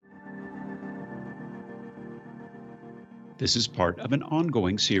This is part of an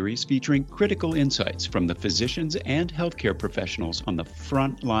ongoing series featuring critical insights from the physicians and healthcare professionals on the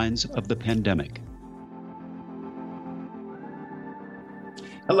front lines of the pandemic.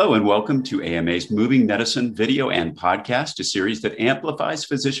 Hello and welcome to AMA's Moving Medicine video and podcast, a series that amplifies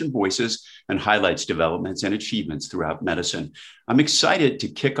physician voices and highlights developments and achievements throughout medicine. I'm excited to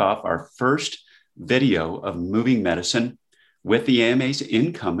kick off our first video of Moving Medicine with the AMA's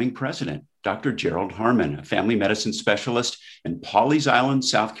incoming president, Dr. Gerald Harmon, a family medicine specialist in Pawleys Island,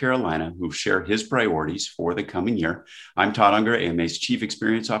 South Carolina, who share his priorities for the coming year. I'm Todd Unger, AMA's Chief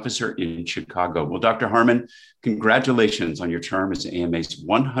Experience Officer in Chicago. Well, Dr. Harmon, congratulations on your term as AMA's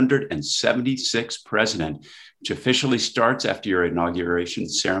 176th president, which officially starts after your inauguration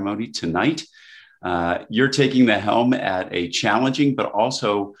ceremony tonight. You're taking the helm at a challenging but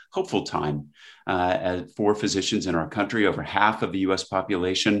also hopeful time for physicians in our country. Over half of the U.S.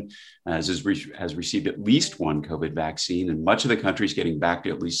 population has received at least one COVID vaccine, and much of the country is getting back to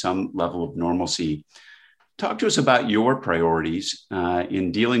at least some level of normalcy. Talk to us about your priorities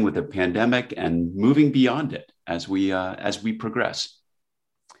in dealing with the pandemic and moving beyond it as we progress.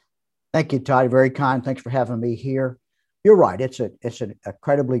 Thank you, Todd. Very kind. Thanks for having me here. You're right. It's an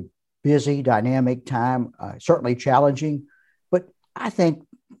incredibly busy, dynamic time, certainly challenging, but I think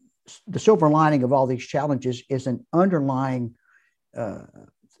the silver lining of all these challenges is an underlying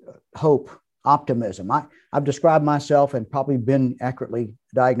hope, optimism. I've described myself and probably been accurately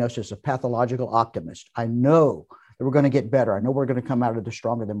diagnosed as a pathological optimist. I know that we're going to get better. I know we're going to come out of this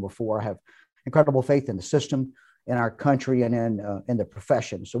stronger than before. I have incredible faith in the system, in our country, and in the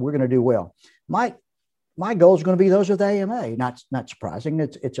profession. So we're going to do well. My goal is going to be those of the AMA. Not surprising.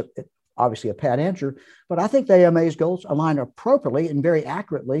 It's obviously a pat answer, but I think the AMA's goals align appropriately and very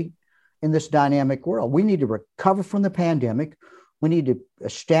accurately in this dynamic world. We need to recover from the pandemic. We need to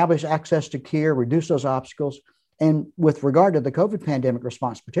establish access to care, reduce those obstacles. And with regard to the COVID pandemic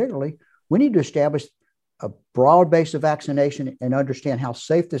response particularly, we need to establish a broad base of vaccination and understand how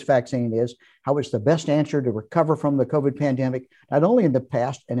safe this vaccine is, how it's the best answer to recover from the COVID pandemic, not only in the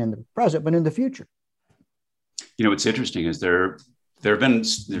past and in the present, but in the future. You know, what's interesting is there's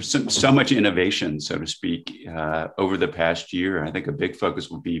so much innovation, so to speak, over the past year. I think a big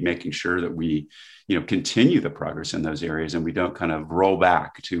focus will be making sure that we, continue the progress in those areas and we don't kind of roll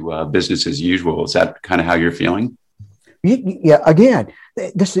back to business as usual. Is that kind of how you're feeling? Yeah. Again,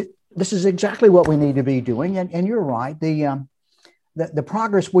 this is exactly what we need to be doing, and you're right. The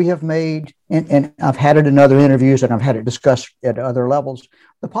progress we have made, and I've had it in other interviews, and I've had it discussed at other levels.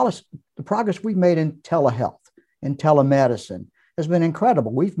 The progress we've made in telehealth, in telemedicine, has been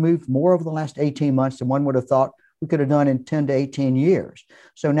incredible. We've moved more over the last 18 months than one would have thought we could have done in 10 to 18 years.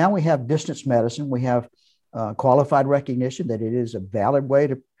 So now we have distance medicine. We have qualified recognition that it is a valid way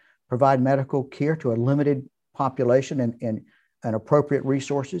to provide medical care to a limited population and appropriate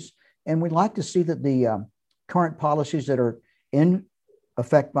resources. And we'd like to see that the current policies that are in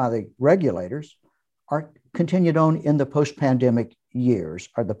effect by the regulators are continued on in the post-pandemic years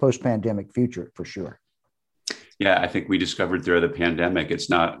or the post-pandemic future for sure. Yeah, I think we discovered through the pandemic, it's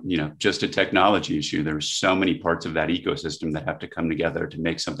not, just a technology issue. There's so many parts of that ecosystem that have to come together to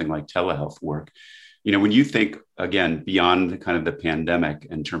make something like telehealth work. When you think, again, beyond kind of the pandemic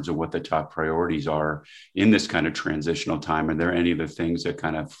in terms of what the top priorities are in this kind of transitional time, are there any other things that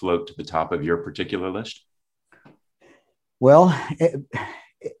kind of float to the top of your particular list? Well,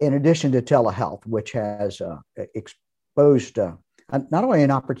 in addition to telehealth, which has exposed not only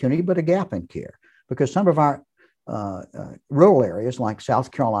an opportunity, but a gap in care, because some of our rural areas like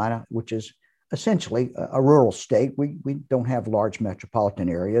South Carolina, which is essentially a rural state. We don't have large metropolitan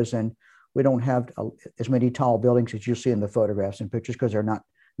areas, and we don't have as many tall buildings as you see in the photographs and pictures because they're not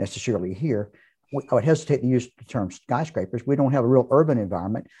necessarily here. I would hesitate to use the term skyscrapers. We don't have a real urban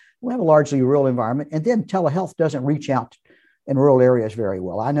environment. We have a largely rural environment, and then telehealth doesn't reach out in rural areas very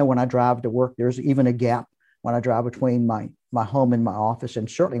well. I know when I drive to work, there's even a gap when I drive between my home and my office, and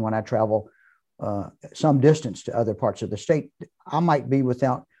certainly when I travel some distance to other parts of the state, I might be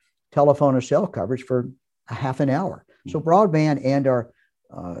without telephone or cell coverage for a half an hour. So broadband and our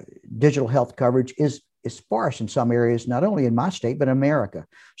digital health coverage is sparse in some areas, not only in my state, but in America.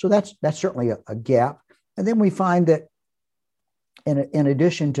 So that's certainly a gap. And then we find that in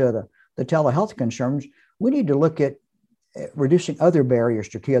addition to the telehealth concerns, we need to look at reducing other barriers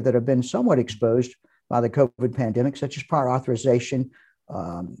to care that have been somewhat exposed by the COVID pandemic, such as prior authorization,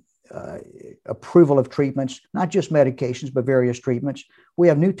 approval of treatments, not just medications, but various treatments. We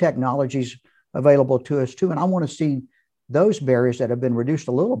have new technologies available to us too. And I want to see those barriers that have been reduced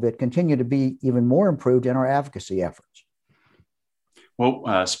a little bit continue to be even more improved in our advocacy efforts.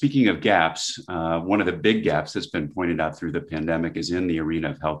 Speaking of gaps, one of the big gaps that's been pointed out through the pandemic is in the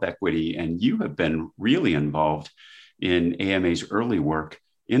arena of health equity. And you have been really involved in AMA's early work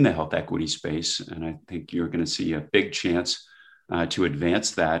in the health equity space. And I think you're going to see a big chance to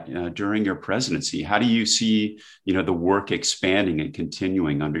advance that during your presidency. How do you see, the work expanding and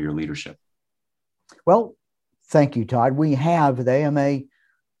continuing under your leadership? Well, thank you, Todd. We have the AMA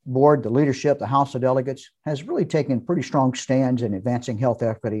board, the leadership, the House of Delegates has really taken pretty strong stands in advancing health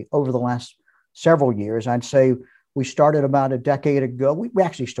equity over the last several years. I'd say we started about a decade ago. We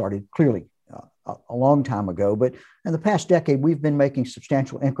actually started clearly a long time ago, but in the past decade, we've been making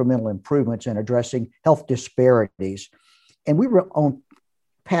substantial incremental improvements in addressing health disparities. And we were on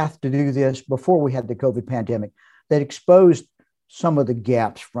path to do this before we had the COVID pandemic that exposed some of the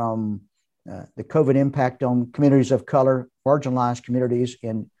gaps from the COVID impact on communities of color, marginalized communities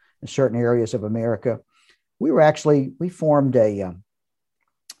in certain areas of America. We formed a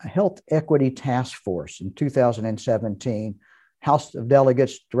health equity task force in 2017. House of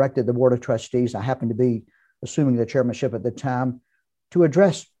Delegates directed the Board of Trustees. I happened to be assuming the chairmanship at the time to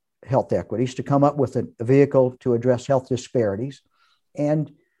address health equities, to come up with a vehicle to address health disparities.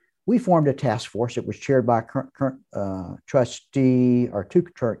 And we formed a task force. It was chaired by a trustee, or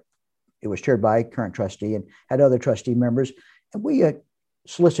it was chaired by a current trustee and had other trustee members. And we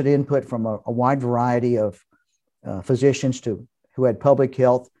solicited input from a wide variety of physicians who had public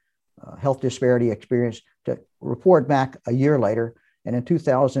health disparity experience to report back a year later. And in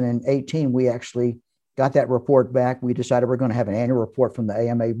 2018, we actually got that report back. We decided we're going to have an annual report from the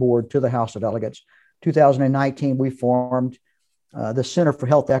AMA board to the House of Delegates. 2019, we formed the Center for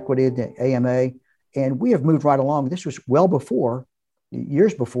Health Equity, the AMA, and we have moved right along. This was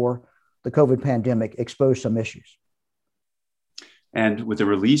years before the COVID pandemic exposed some issues. And with the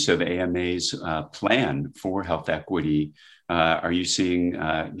release of AMA's plan for health equity, are you seeing,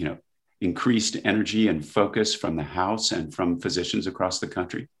 increased energy and focus from the House and from physicians across the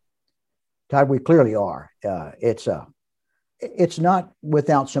country? Todd, we clearly are. It's not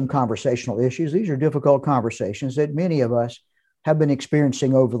without some conversational issues. These are difficult conversations that many of us have been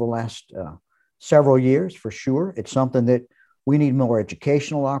experiencing over the last several years, for sure. It's something that we need more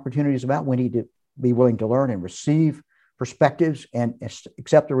educational opportunities about. We need to be willing to learn and receive perspectives and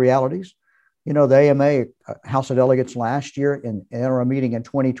accept the realities. The AMA House of Delegates last year in our meeting in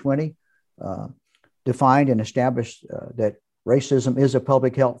 2020 defined and established that racism is a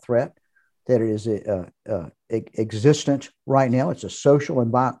public health threat, that it is existent right now. It's a social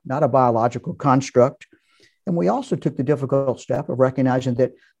and not a biological construct. And we also took the difficult step of recognizing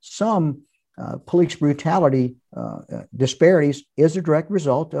that some police brutality disparities is a direct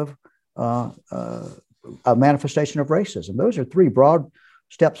result of a manifestation of racism. Those are three broad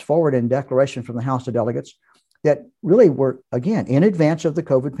steps forward in declaration from the House of Delegates that really were, again, in advance of the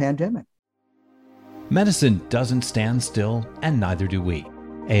COVID pandemic. Medicine doesn't stand still, and neither do we.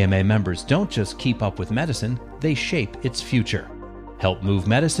 AMA members don't just keep up with medicine, they shape its future. Help move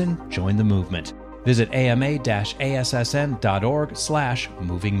medicine, join the movement. Visit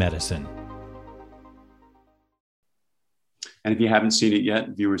ama-assn.org/movingmedicine. And if you haven't seen it yet,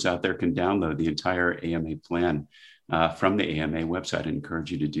 viewers out there can download the entire AMA plan from the AMA website. I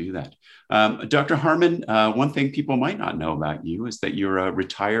encourage you to do that. Dr. Harmon, one thing people might not know about you is that you're a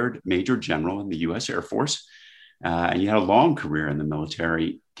retired Major General in the U.S. Air Force, and you had a long career in the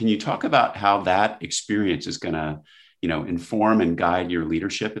military. Can you talk about how that experience is going to, inform and guide your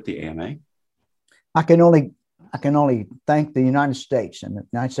leadership at the AMA? I can only thank the United States and the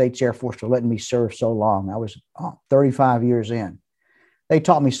United States Air Force for letting me serve so long. I was 35 years in. They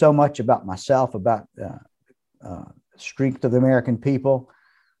taught me so much about myself, about strength of the American people,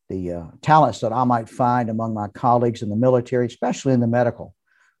 the talents that I might find among my colleagues in the military, especially in the medical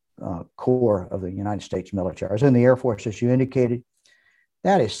corps of the United States military. I was in the Air Force, as you indicated.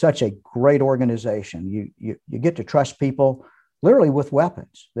 That is such a great organization. You get to trust people literally with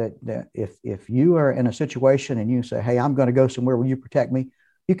weapons, that if you are in a situation and you say, hey, I'm going to go somewhere, will you protect me?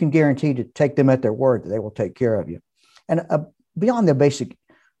 You can guarantee to take them at their word that they will take care of you. And beyond the basic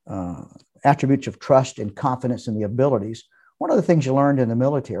attributes of trust and confidence in the abilities, one of the things you learned in the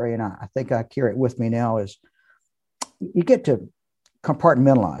military, and I think I carry it with me now, is you get to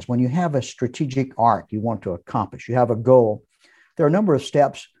compartmentalize. When you have a strategic arc you want to accomplish, you have a goal, there are a number of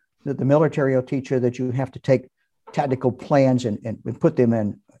steps that the military will teach you that you have to take tactical plans and put them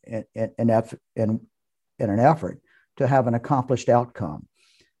in an effort to have an accomplished outcome.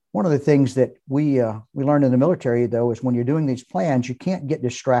 One of the things that we learned in the military, though, is when you're doing these plans, you can't get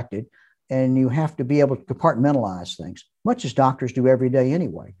distracted, and you have to be able to compartmentalize things, much as doctors do every day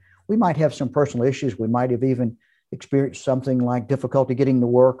anyway. We might have some personal issues. We might have even experience something like difficulty getting to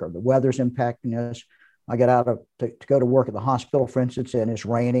work, or the weather's impacting us. I get out to go to work at the hospital, for instance, and it's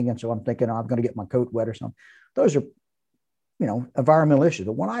raining. And so I'm thinking, I'm going to get my coat wet or something. Those are, environmental issues.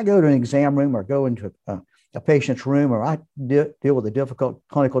 But when I go to an exam room or go into a patient's room, or I deal with a difficult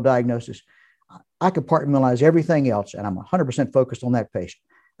clinical diagnosis, I compartmentalize everything else, and I'm 100% focused on that patient.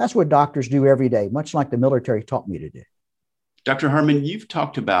 That's what doctors do every day, much like the military taught me to do. Dr. Harmon, you've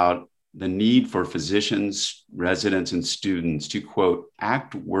talked about the need for physicians, residents, and students to, quote,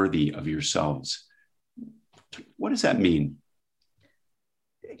 act worthy of yourselves. What does that mean?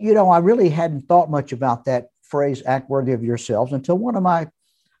 I really hadn't thought much about that phrase, act worthy of yourselves, until one of my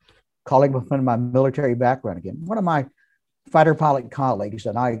colleagues from my military background again, one of my fighter pilot colleagues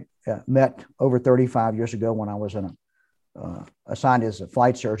that I met over 35 years ago when I was assigned as a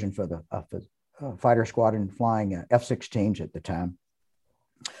flight surgeon for the fighter squadron flying F-16s at the time.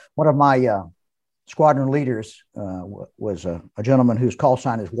 One of my squadron leaders was a gentleman whose call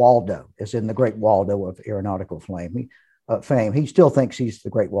sign is Waldo, as in the Great Waldo of aeronautical fame. He still thinks he's the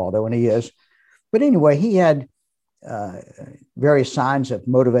Great Waldo, and he is. But anyway, he had various signs of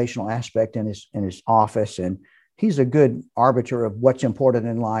motivational aspect in his office, and he's a good arbiter of what's important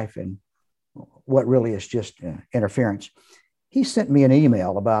in life and what really is just interference. He sent me an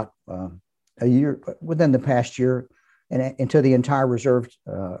email about within the past year, and to the entire reserve,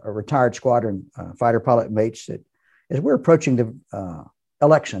 retired squadron fighter pilot mates, that as we're approaching the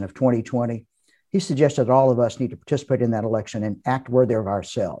election of 2020, he suggested that all of us need to participate in that election and act worthy of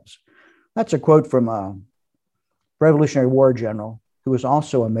ourselves. That's a quote from a Revolutionary War general who was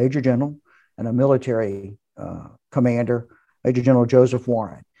also a major general and a military commander, Major General Joseph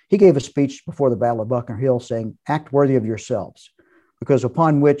Warren. He gave a speech before the Battle of Bunker Hill saying, act worthy of yourselves, because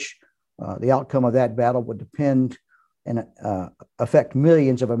upon which the outcome of that battle would depend and affect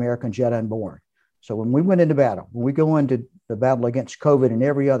millions of Americans yet unborn. So when we went into battle, when we go into the battle against COVID and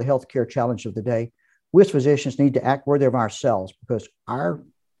every other healthcare challenge of the day, we as physicians need to act worthy of ourselves, because our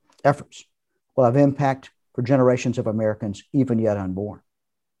efforts will have impact for generations of Americans, even yet unborn.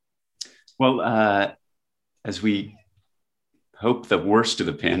 Well, as we hope the worst of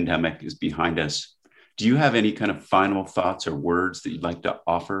the pandemic is behind us, do you have any kind of final thoughts or words that you'd like to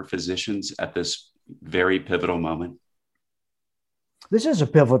offer physicians at this very pivotal moment? This is a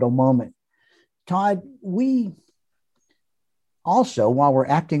pivotal moment. Todd, we also, while we're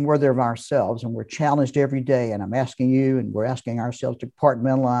acting worthy of ourselves and we're challenged every day, and I'm asking you and we're asking ourselves to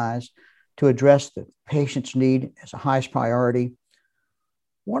compartmentalize, to address the patient's need as a highest priority.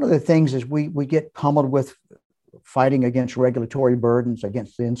 One of the things is we get pummeled with fighting against regulatory burdens,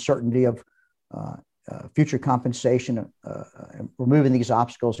 against the uncertainty of future compensation, removing these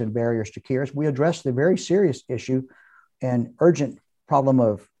obstacles and barriers to care. As we address the very serious issue and urgent problem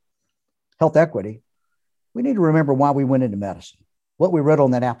of health equity, we need to remember why we went into medicine, what we read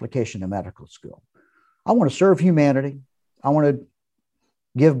on that application to medical school. I want to serve humanity. I want to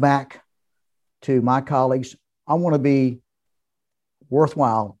give back to my colleagues. I want to be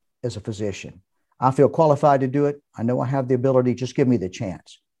worthwhile as a physician. I feel qualified to do it. I know I have the ability. Just give me the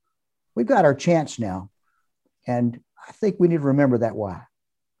chance. We've got our chance now, and I think we need to remember that why.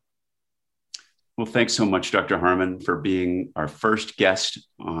 Well, thanks so much, Dr. Harmon, for being our first guest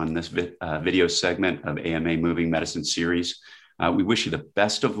on this video segment of AMA Moving Medicine series. We wish you the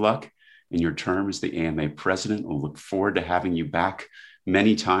best of luck in your term as the AMA president. We'll look forward to having you back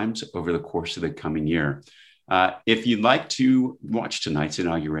many times over the course of the coming year. If you'd like to watch tonight's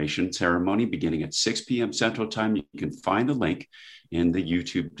inauguration ceremony beginning at 6 p.m. Central Time, you can find the link in the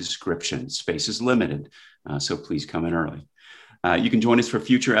YouTube description. Space is limited, so please come in early. You can join us for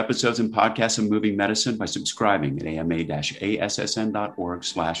future episodes and podcasts of Moving Medicine by subscribing at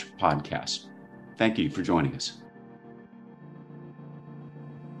ama-assn.org/podcast. Thank you for joining us.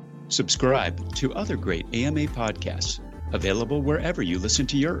 Subscribe to other great AMA podcasts available wherever you listen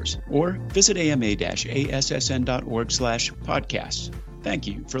to yours, or visit ama-assn.org/podcasts. Thank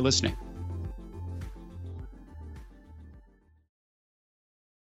you for listening.